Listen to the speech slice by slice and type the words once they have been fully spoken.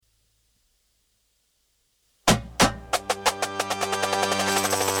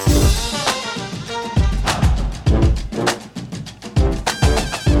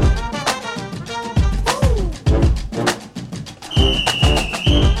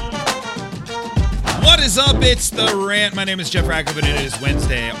up? It's The Rant. My name is Jeff Ratcliffe, and it is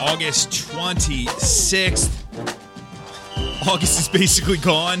Wednesday, August 26th. August is basically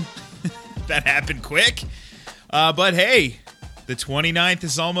gone. That happened quick. But hey, the 29th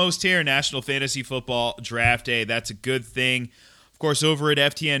is almost here. National Fantasy Football Draft Day. That's a good thing. Of course, over at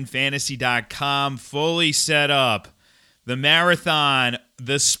ftnfantasy.com, fully set up. The marathon,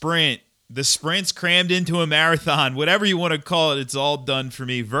 the sprint's crammed into a marathon. Whatever you want to call it, it's all done for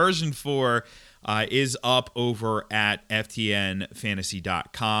me. Version 4 is up over at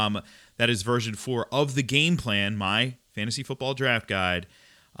ftnfantasy.com. That is version 4 of the game plan, my fantasy football draft guide.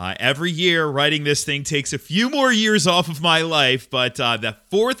 Every year, writing this thing takes a few more years off of my life, but the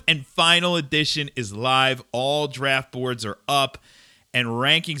fourth and final edition is live. All draft boards are up, and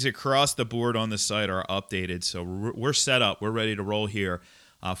rankings across the board on the site are updated. So we're set up. We're ready to roll here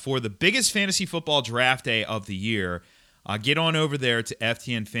for the biggest fantasy football draft day of the year. Get on over there to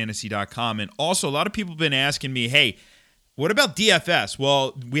ftnfantasy.com. And also, a lot of people have been asking me, hey, what about DFS?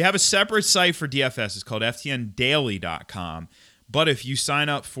 Well, we have a separate site for DFS. It's called ftndaily.com. But if you sign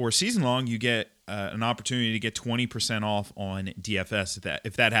up for season long, you get an opportunity to get 20% off on DFS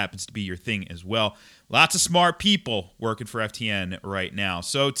if that happens to be your thing as well. Lots of smart people working for FTN right now.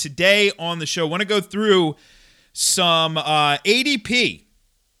 So today on the show, I want to go through some ADP.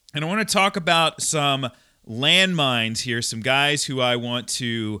 And I want to talk about some landmines here, some guys who I want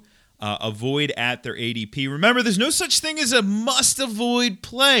to avoid at their ADP. Remember, there's no such thing as a must-avoid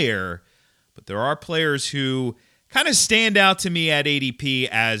player, but there are players who kind of stand out to me at ADP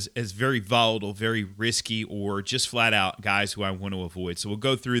as very volatile, very risky, or just flat out guys who I want to avoid. So we'll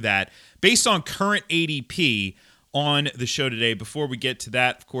go through that based on current ADP on the show today. Before we get to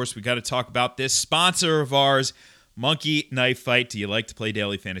that, of course, we got to talk about this sponsor of ours, Monkey Knife Fight. Do you like to play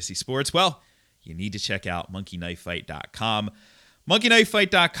daily fantasy sports? Well, you need to check out monkeyknifefight.com.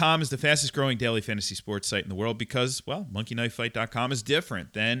 monkeyknifefight.com is the fastest growing daily fantasy sports site in the world because, well, monkeyknifefight.com is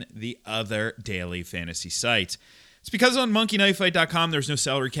different than the other daily fantasy sites. It's because on monkeyknifefight.com there's no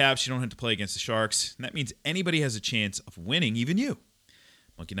salary caps. You don't have to play against the Sharks. And that means anybody has a chance of winning, even you.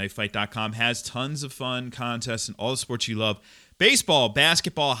 monkeyknifefight.com has tons of fun contests and all the sports you love. Baseball,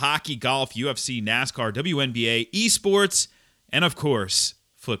 basketball, hockey, golf, UFC, NASCAR, WNBA, esports, and of course,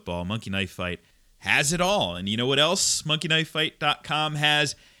 football. Monkey Knife Fight has it all. And you know what else? monkeyknifefight.com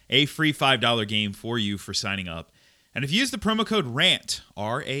has a free $5 game for you for signing up. And if you use the promo code RANT,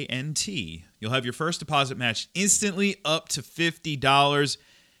 R-A-N-T, you'll have your first deposit matched instantly up to $50.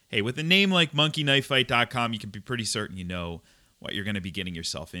 Hey, with a name like monkeyknifefight.com, you can be pretty certain you know what you're going to be getting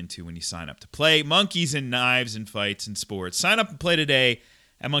yourself into when you sign up to play monkeys and knives and fights and sports. Sign up and play today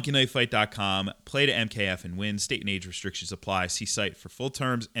at monkeyknifefight.com. Play to MKF and win. State and age restrictions apply. See site for full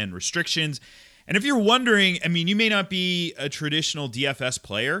terms and restrictions. And if you're wondering, I mean, you may not be a traditional DFS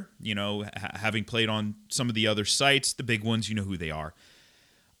player, you know, having played on some of the other sites, the big ones, you know who they are.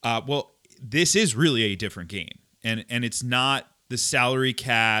 Well, this is really a different game. And it's not the salary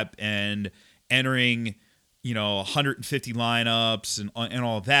cap and entering, you know, 150 lineups and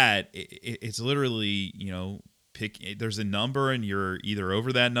all that. It's literally, you know, there's a number and you're either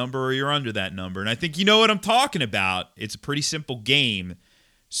over that number or you're under that number. And I think you know what I'm talking about. It's a pretty simple game.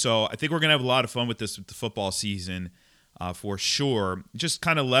 So I think we're going to have a lot of fun with this with the football season for sure. Just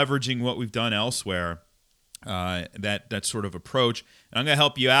kind of leveraging what we've done elsewhere, that sort of approach. And I'm going to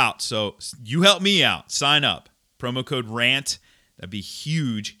help you out. So you help me out. Sign up. Promo code RANT. That'd be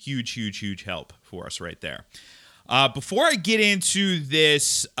huge, huge, huge, huge help for us right there. Before I get into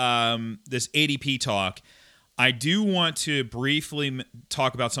this ADP talk, I do want to briefly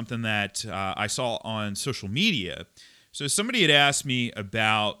talk about something that I saw on social media. So somebody had asked me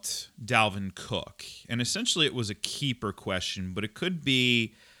about Dalvin Cook, and essentially it was a keeper question, but it could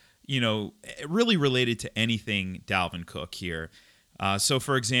be, you know, really related to anything Dalvin Cook here. So,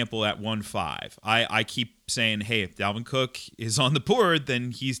 for example, at 1.5, I keep saying, hey, if Dalvin Cook is on the board,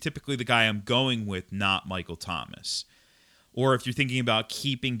 then he's typically the guy I'm going with, not Michael Thomas. Or if you're thinking about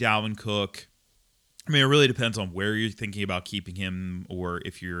keeping Dalvin Cook, I mean, it really depends on where you're thinking about keeping him, or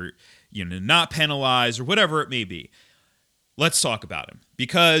if you're, you know, not penalized or whatever it may be. Let's talk about him,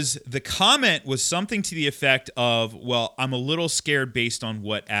 because the comment was something to the effect of, well, I'm a little scared based on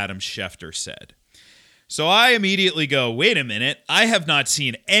what Adam Schefter said. So I immediately go, wait a minute, I have not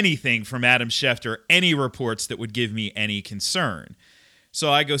seen anything from Adam Schefter, any reports that would give me any concern.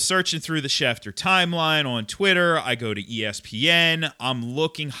 So I go searching through the Schefter timeline on Twitter. I go to ESPN. I'm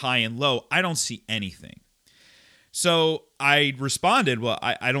looking high and low. I don't see anything. So I responded, well,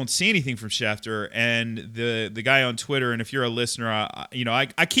 I don't see anything from Schefter. And the guy on Twitter, and if you're a listener,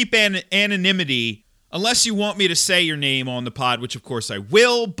 I keep anonymity unless you want me to say your name on the pod, which of course I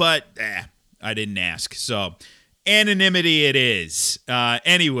will, but I didn't ask. So anonymity it is.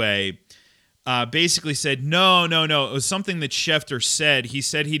 Anyway, basically said, no. It was something that Schefter said. He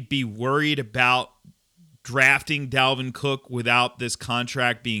said he'd be worried about drafting Dalvin Cook without this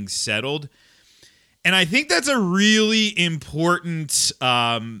contract being settled. And I think that's a really important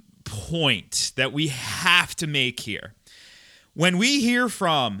point that we have to make here. When we hear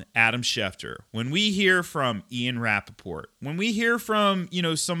from Adam Schefter, when we hear from Ian Rappaport, when we hear from,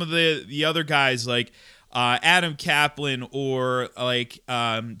 some of the other guys like Adam Kaplan or like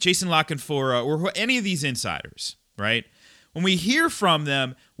Jason LaCanfora or any of these insiders, right? When we hear from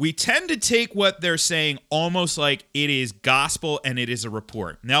them, we tend to take what they're saying almost like it is gospel and it is a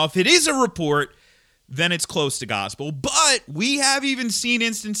report. Now, if it is a report, then it's close to gospel. But we have even seen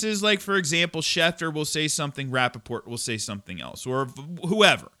instances like, for example, Schefter will say something, Rappaport will say something else, or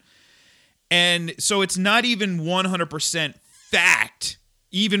whoever. And so it's not even 100% fact,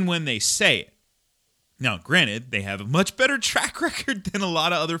 even when they say it. Now, granted, they have a much better track record than a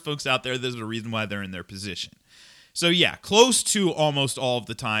lot of other folks out there. There's a reason why they're in their position. So yeah, close to almost all of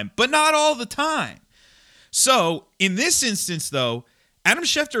the time, but not all the time. So in this instance, though, Adam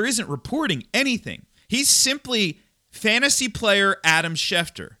Schefter isn't reporting anything. He's simply fantasy player Adam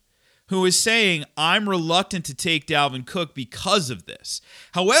Schefter, who is saying, I'm reluctant to take Dalvin Cook because of this.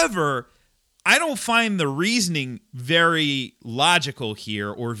 However, I don't find the reasoning very logical here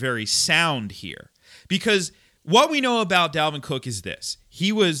or very sound here. Because what we know about Dalvin Cook is this.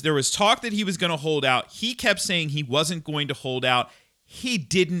 There was talk that he was going to hold out. He kept saying he wasn't going to hold out. He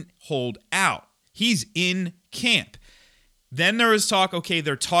didn't hold out. He's in camp. Then there was talk, okay,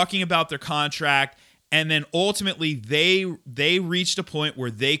 they're talking about their contract. And then ultimately they reached a point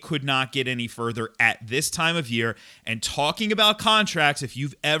where they could not get any further at this time of year. And talking about contracts, if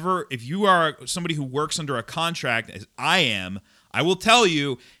you are somebody who works under a contract, as I am, I will tell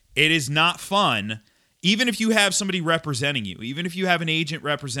you it is not fun. Even if you have somebody representing you, even if you have an agent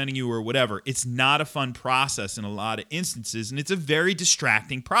representing you or whatever, it's not a fun process in a lot of instances. And it's a very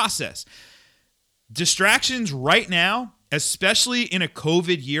distracting process. Distractions right now, especially in a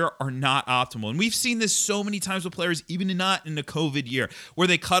COVID year, are not optimal. And we've seen this so many times with players, even not in a COVID year, where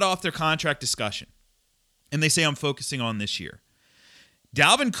they cut off their contract discussion and they say, I'm focusing on this year.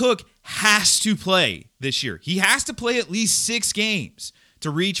 Dalvin Cook has to play this year. He has to play at least 6 games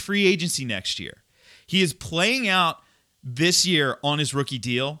to reach free agency next year. He is playing out this year on his rookie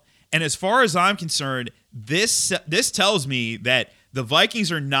deal. And as far as I'm concerned, this tells me that the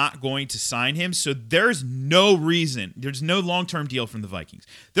Vikings are not going to sign him, so there's no reason. There's no long-term deal from the Vikings.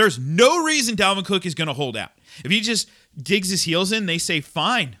 There's no reason Dalvin Cook is going to hold out. If he just digs his heels in, they say,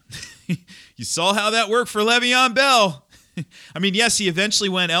 fine. You saw how that worked for Le'Veon Bell. I mean, yes, he eventually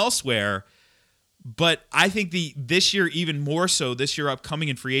went elsewhere, but I think this year even more so, this year upcoming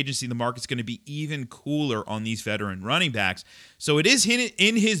in free agency, the market's going to be even cooler on these veteran running backs. So it is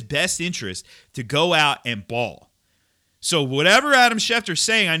in his best interest to go out and ball. So whatever Adam Schefter's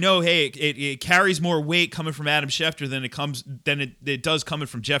saying, I know, hey, it carries more weight coming from Adam Schefter than it does coming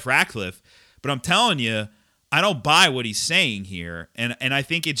from Jeff Ratcliffe. But I'm telling you, I don't buy what he's saying here. And I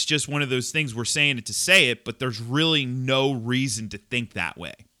think it's just one of those things, we're saying it to say it, but there's really no reason to think that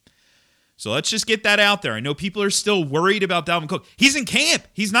way. So let's just get that out there. I know people are still worried about Dalvin Cook. He's in camp.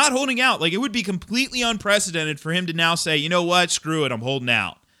 He's not holding out. Like, it would be completely unprecedented for him to now say, you know what, screw it, I'm holding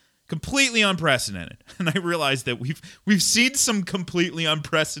out. Completely unprecedented. And I realize that we've seen some completely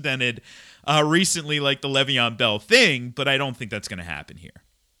unprecedented recently, like the Le'Veon Bell thing, but I don't think that's going to happen here.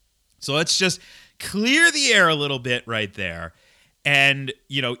 So let's just clear the air a little bit right there and,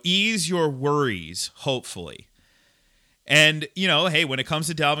 ease your worries, hopefully. And, hey, when it comes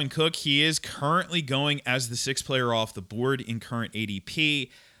to Dalvin Cook, he is currently going as the 6th player off the board in current ADP.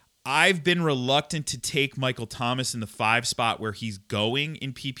 I've been reluctant to take Michael Thomas in the 5 spot where he's going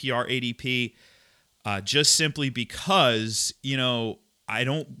in PPR ADP, just simply because, I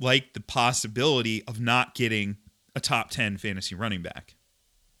don't like the possibility of not getting a top 10 fantasy running back.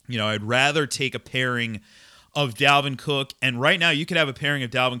 I'd rather take a pairing of Dalvin Cook, and right now you could have a pairing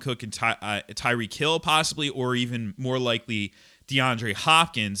of Dalvin Cook and Tyreek Hill possibly, or even more likely DeAndre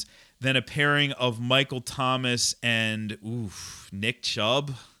Hopkins, than a pairing of Michael Thomas and Nick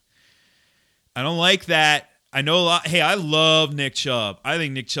Chubb. I don't like that. I know a lot. Hey, I love Nick Chubb. I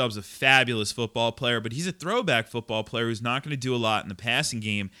think Nick Chubb's a fabulous football player, but he's a throwback football player who's not going to do a lot in the passing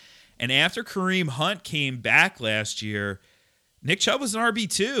game. And after Kareem Hunt came back last year, Nick Chubb was an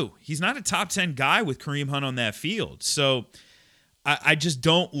RB2. He's not a top 10 guy with Kareem Hunt on that field. So I just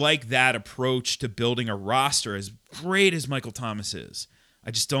don't like that approach to building a roster, as great as Michael Thomas is. I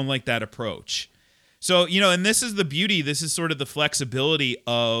just don't like that approach. So, and this is the beauty. This is sort of the flexibility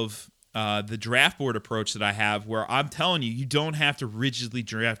of the draft board approach that I have, where I'm telling you, you don't have to rigidly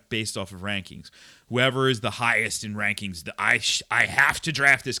draft based off of rankings. Whoever is the highest in rankings, I have to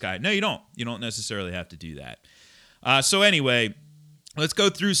draft this guy. No, you don't. You don't necessarily have to do that. So anyway, let's go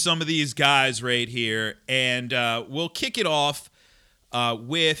through some of these guys right here, and we'll kick it off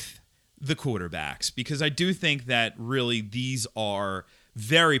with the quarterbacks, because I do think that really these are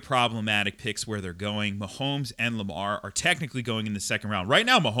very problematic picks where they're going. Mahomes and Lamar are technically going in the second round. Right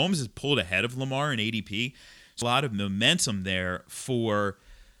now, Mahomes is pulled ahead of Lamar in ADP. There's a lot of momentum there for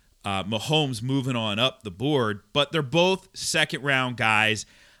Mahomes moving on up the board, but they're both second-round guys.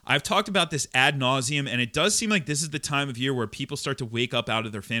 I've talked about this ad nauseum, and it does seem like this is the time of year where people start to wake up out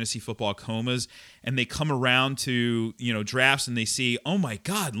of their fantasy football comas, and they come around to drafts, and they see, oh my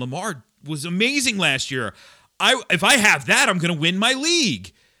God, Lamar was amazing last year. If I have that, I'm going to win my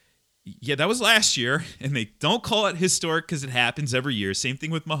league. Yeah, that was last year, and they don't call it historic because it happens every year. Same thing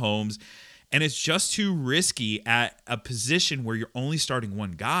with Mahomes, and it's just too risky at a position where you're only starting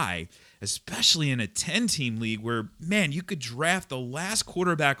one guy, especially in a 10-team league where, man, you could draft the last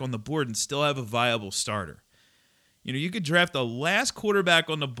quarterback on the board and still have a viable starter. You could draft the last quarterback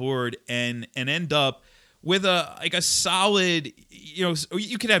on the board and end up with a solid,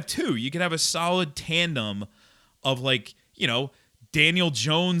 you could have two. You could have a solid tandem of Daniel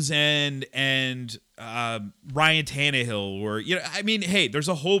Jones and Ryan Tannehill, or hey, there's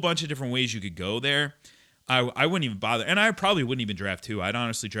a whole bunch of different ways you could go there. I wouldn't even bother, and I probably wouldn't even draft two. I'd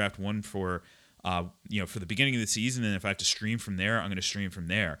honestly draft one for the beginning of the season, and if I have to stream from there, I'm going to stream from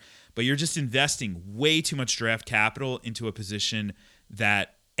there. But you're just investing way too much draft capital into a position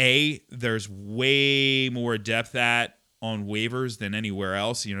that there's way more depth at on waivers than anywhere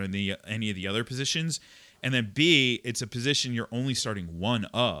else, in any of the other positions. And then B, it's a position you're only starting one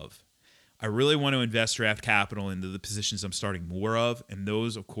of. I really want to invest draft capital into the positions I'm starting more of, and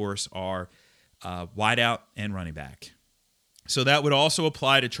those, of course, are wideout and running back. So that would also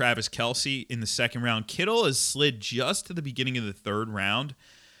apply to Travis Kelce in the second round. Kittle has slid just to the beginning of the third round,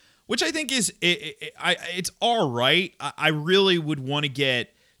 which I think is it's all right. I really would want to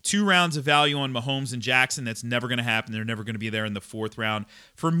get 2 rounds of value on Mahomes and Jackson. That's never going to happen. They're never going to be there in the fourth round.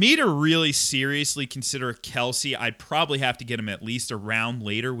 For me to really seriously consider Kelce, I'd probably have to get him at least a round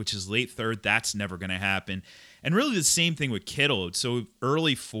later, which is late third. That's never going to happen. And really the same thing with Kittle. So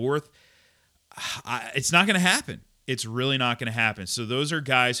early fourth, it's not going to happen. It's really not going to happen. So those are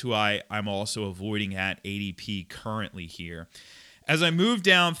guys who I'm also avoiding at ADP currently here. As I move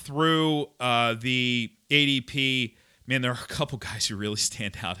down through the ADP, man, there are a couple guys who really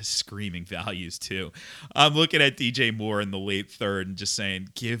stand out as screaming values too. I'm looking at DJ Moore in the late third and just saying,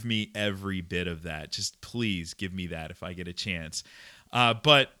 give me every bit of that. Just please give me that if I get a chance.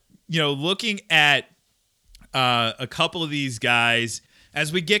 But looking at a couple of these guys,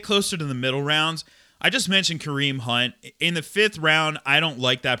 as we get closer to the middle rounds, I just mentioned Kareem Hunt. In the fifth round, I don't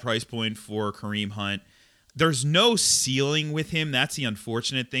like that price point for Kareem Hunt. There's no ceiling with him. That's the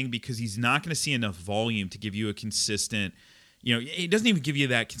unfortunate thing, because he's not going to see enough volume to give you a consistent, he doesn't even give you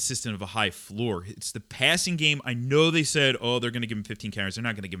that consistent of a high floor. It's the passing game. I know they said, they're going to give him 15 carries. They're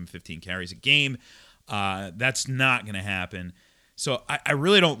not going to give him 15 carries a game. That's not going to happen. So I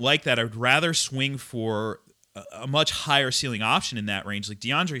really don't like that. I would rather swing for a much higher ceiling option in that range. Like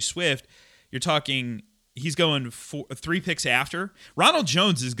DeAndre Swift, you're talking, he's going 3 picks after. Ronald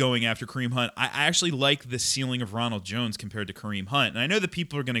Jones is going after Kareem Hunt. I actually like the ceiling of Ronald Jones compared to Kareem Hunt. And I know that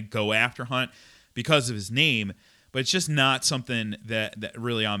people are going to go after Hunt because of his name, but it's just not something that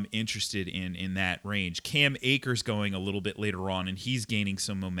really I'm interested in that range. Cam Akers going a little bit later on, and he's gaining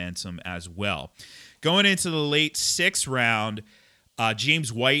some momentum as well. Going into the late 6th round,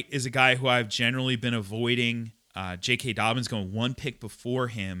 James White is a guy who I've generally been avoiding. J.K. Dobbins going 1 pick before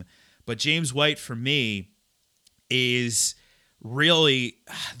him. But James White, for me, is really,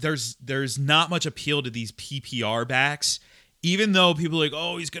 there's not much appeal to these PPR backs, even though people are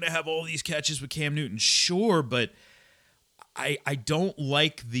like, he's going to have all these catches with Cam Newton. Sure, but I don't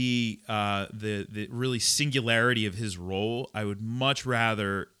like the really singularity of his role. I would much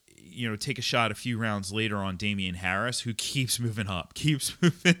rather take a shot a few rounds later on Damian Harris, who keeps moving up,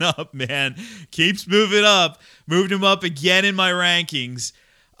 man. Keeps moving up. Moved him up again in my rankings.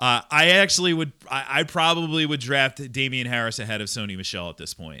 I probably would draft Damian Harris ahead of Sony Michel at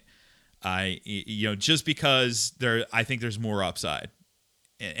this point. Just because I think there's more upside,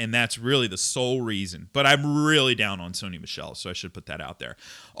 and that's really the sole reason. But I'm really down on Sony Michel, so I should put that out there.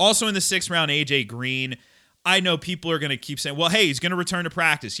 Also in the 6th round, AJ Green. I know people are going to keep saying, well, hey, he's going to return to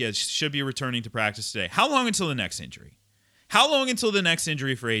practice. Yeah, should be returning to practice today. How long until the next injury? How long until the next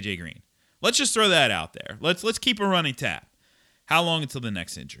injury for AJ Green? Let's just throw that out there. Let's keep a running tab. How long until the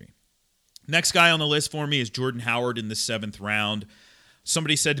next injury? Next guy on the list for me is Jordan Howard in the 7th round.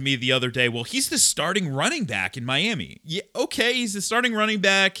 Somebody said to me the other day, well, he's the starting running back in Miami. Yeah, okay, he's the starting running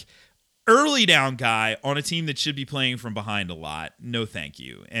back, early down guy on a team that should be playing from behind a lot. No thank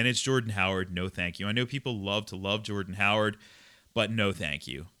you. And it's Jordan Howard. No thank you. I know people love to love Jordan Howard, but no thank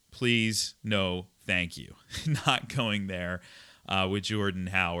you. Please, no thank you. Not going there with Jordan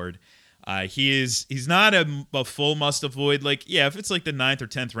Howard. He's not a full must avoid. Like, yeah, if it's like the 9th or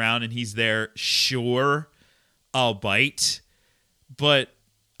 10th round and he's there, sure, I'll bite. But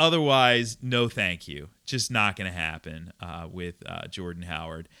otherwise, no thank you. Just not going to happen with Jordan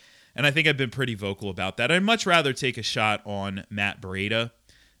Howard. And I think I've been pretty vocal about that. I'd much rather take a shot on Matt Breida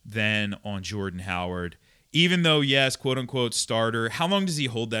than on Jordan Howard. Even though, yes, quote-unquote starter, how long does he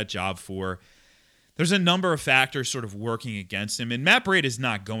hold that job for? There's a number of factors sort of working against him. And Matt Breida is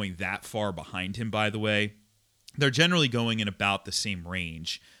not going that far behind him, by the way. They're generally going in about the same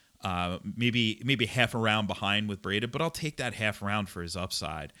range. Maybe half a round behind with Breida, but I'll take that half round for his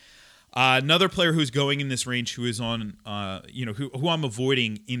upside. Another player who's going in this range who is on, who I'm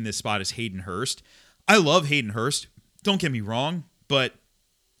avoiding in this spot is Hayden Hurst. I love Hayden Hurst. Don't get me wrong, but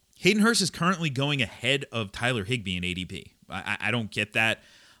Hayden Hurst is currently going ahead of Tyler Higbee in ADP. I don't get that.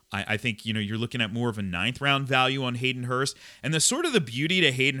 I think, you're looking at more of a 9th round value on Hayden Hurst. And the sort of the beauty to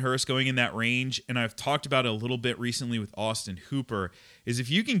Hayden Hurst going in that range, and I've talked about it a little bit recently with Austin Hooper, is if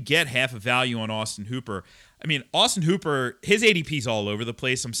you can get half a value on Austin Hooper. I mean, Austin Hooper, his ADP's all over the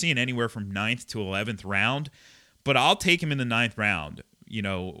place. I'm seeing anywhere from 9th to 11th round, but I'll take him in the 9th round,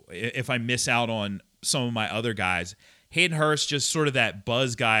 if I miss out on some of my other guys. Hayden Hurst, just sort of that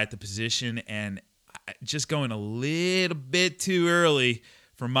buzz guy at the position, and just going a little bit too early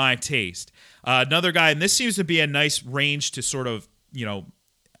for my taste. Another guy, and this seems to be a nice range to sort of,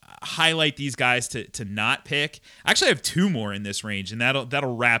 highlight these guys to not pick. Actually, I have 2 more in this range, and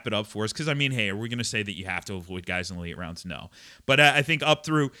that'll wrap it up for us. Because, hey, are we going to say that you have to avoid guys in the late rounds? No. But I think up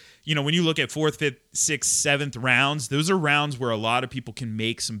through, when you look at 4th, 5th, 6th, 7th rounds, those are rounds where a lot of people can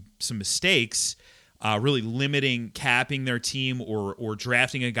make some mistakes, really limiting, capping their team or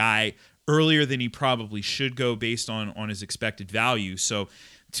drafting a guy earlier than he probably should go based on his expected value. So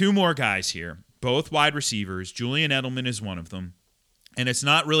 2 more guys here, both wide receivers. Julian Edelman is one of them. And it's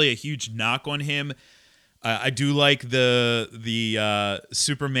not really a huge knock on him. I do like the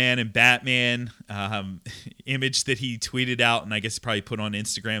Superman and Batman image that he tweeted out, and I guess probably put on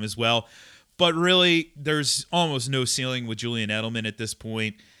Instagram as well. But really, there's almost no ceiling with Julian Edelman at this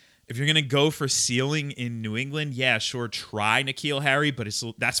point. If you're going to go for ceiling in New England, yeah, sure, try N'Keal Harry, but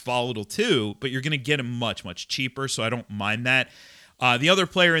that's volatile too. But you're going to get him much, much cheaper, so I don't mind that. The other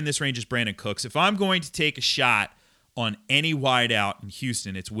player in this range is Brandon Cooks. If I'm going to take a shot on any wideout in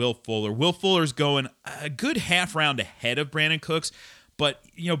Houston, it's Will Fuller. Will Fuller's going a good half round ahead of Brandon Cooks, but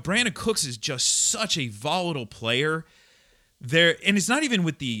Brandon Cooks is just such a volatile player there, and it's not even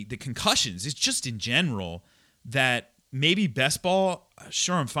with the concussions. It's just in general that maybe best ball,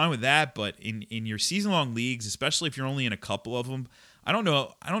 sure, I'm fine with that, but in your season-long leagues, especially if you're only in a couple of them, I don't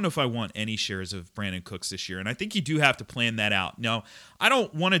know if I want any shares of Brandon Cooks this year, and I think you do have to plan that out. Now, I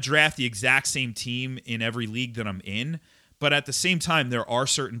don't want to draft the exact same team in every league that I'm in, but at the same time, there are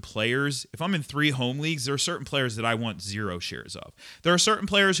certain players. If I'm in 3 home leagues, there are certain players that I want 0 shares of. There are certain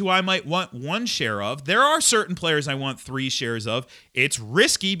players who I might want 1 share of. There are certain players I want 3 shares of. It's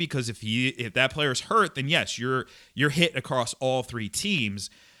risky because if that player's hurt, then yes, you're hit across all 3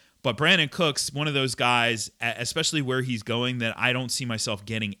 teams. But Brandon Cooks, one of those guys, especially where he's going, that I don't see myself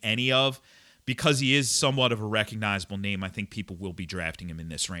getting any of because he is somewhat of a recognizable name. I think people will be drafting him in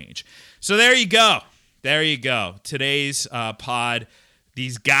this range. So there you go. There you go. Today's pod,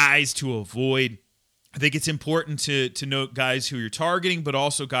 these guys to avoid. I think it's important to note guys who you're targeting, but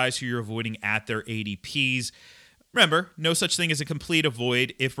also guys who you're avoiding at their ADPs. Remember, no such thing as a complete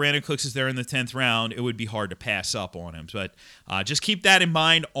avoid. If Brandon Cooks is there in the 10th round, it would be hard to pass up on him. But just keep that in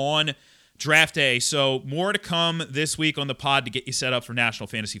mind on draft day. So more to come this week on the pod to get you set up for National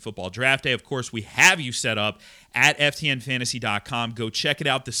Fantasy Football Draft Day. Of course, we have you set up at ftnfantasy.com. Go check it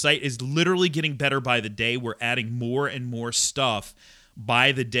out. The site is literally getting better by the day. We're adding more and more stuff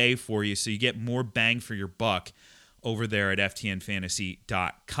by the day for you, so you get more bang for your buck over there at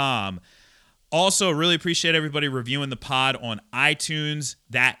ftnfantasy.com. Also, really appreciate everybody reviewing the pod on iTunes.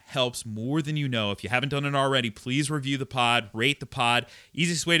 That helps more than you know. If you haven't done it already, please review the pod, rate the pod.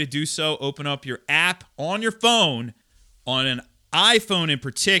 Easiest way to do so, open up your app on your phone. On an iPhone in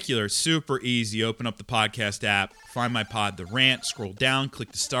particular, super easy. Open up the podcast app, find my pod, The Rant, scroll down,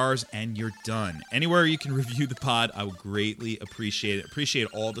 click the stars, and you're done. Anywhere you can review the pod, I would greatly appreciate it. Appreciate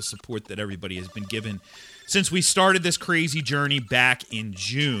all the support that everybody has been given since we started this crazy journey back in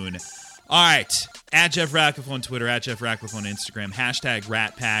June. All right. At Jeff Ratcliffe on Twitter, at Jeff Ratcliffe on Instagram, hashtag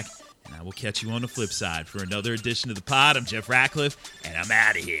RatPack. And I will catch you on the flip side for another edition of the pod. I'm Jeff Ratcliffe, and I'm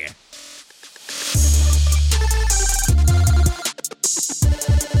out of here.